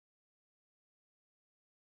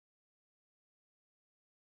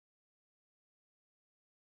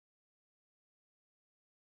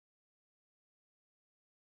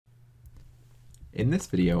In this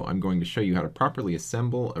video, I'm going to show you how to properly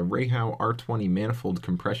assemble a REHAU R-20 manifold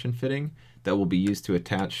compression fitting that will be used to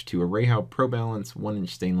attach to a REHAU ProBalance 1-inch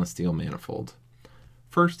stainless steel manifold.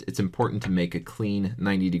 First, it's important to make a clean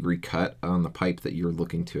 90-degree cut on the pipe that you're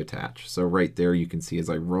looking to attach. So right there you can see as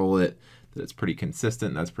I roll it that it's pretty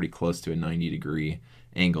consistent. That's pretty close to a 90-degree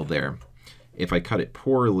angle there. If I cut it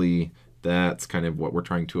poorly, that's kind of what we're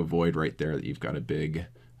trying to avoid right there, that you've got a big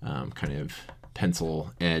kind of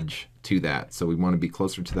pencil edge to that. So we want to be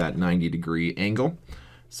closer to that 90-degree angle.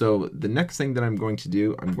 So the next thing that I'm going to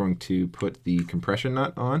do, I'm going to put the compression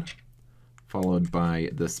nut on, followed by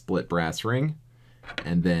the split brass ring,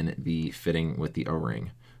 and then the fitting with the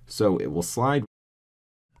O-ring. So it will slide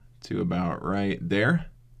to about right there.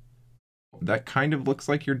 That kind of looks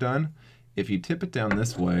like you're done. If you tip it down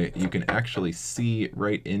this way, you can actually see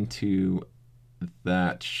right into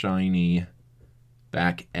that shiny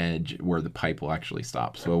back edge where the pipe will actually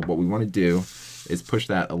stop. So what we want to do is push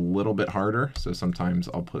that a little bit harder. So sometimes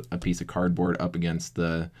I'll put a piece of cardboard up against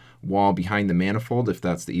the wall behind the manifold if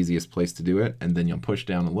that's the easiest place to do it, and then you'll push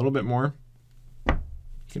down a little bit more. You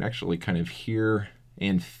can actually kind of hear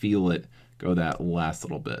and feel it go that last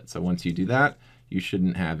little bit. So once you do that, you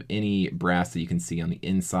shouldn't have any brass that you can see on the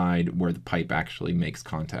inside where the pipe actually makes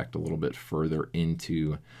contact a little bit further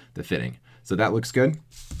into the fitting. So that looks good.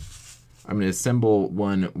 I'm going to assemble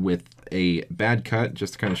one with a bad cut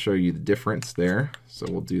just to kind of show you the difference there. So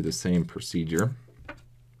we'll do the same procedure.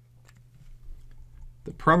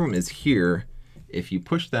 The problem is here, if you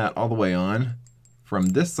push that all the way on, from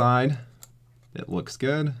this side, it looks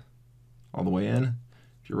good all the way in.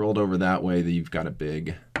 If you rolled over that way, then you've got a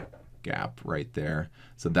big gap right there.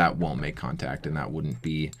 So that won't make contact, and that wouldn't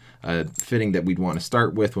be a fitting that we'd want to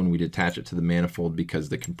start with when we'd attach it to the manifold, because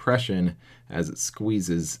the compression, as it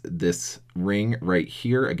squeezes this ring right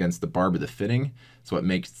here against the barb of the fitting, so it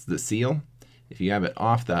makes the seal. If you have it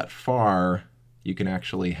off that far, you can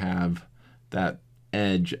actually have that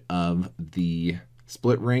edge of the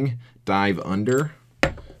split ring dive under.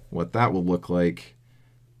 What that will look like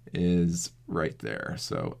is right there.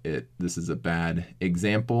 So this is a bad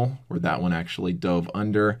example where that one actually dove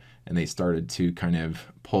under and they started to kind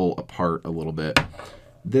of pull apart a little bit.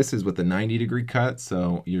 This is with a 90-degree cut,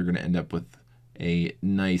 so you're going to end up with a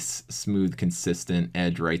nice, smooth, consistent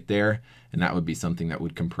edge right there, and that would be something that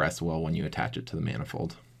would compress well when you attach it to the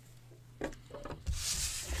manifold.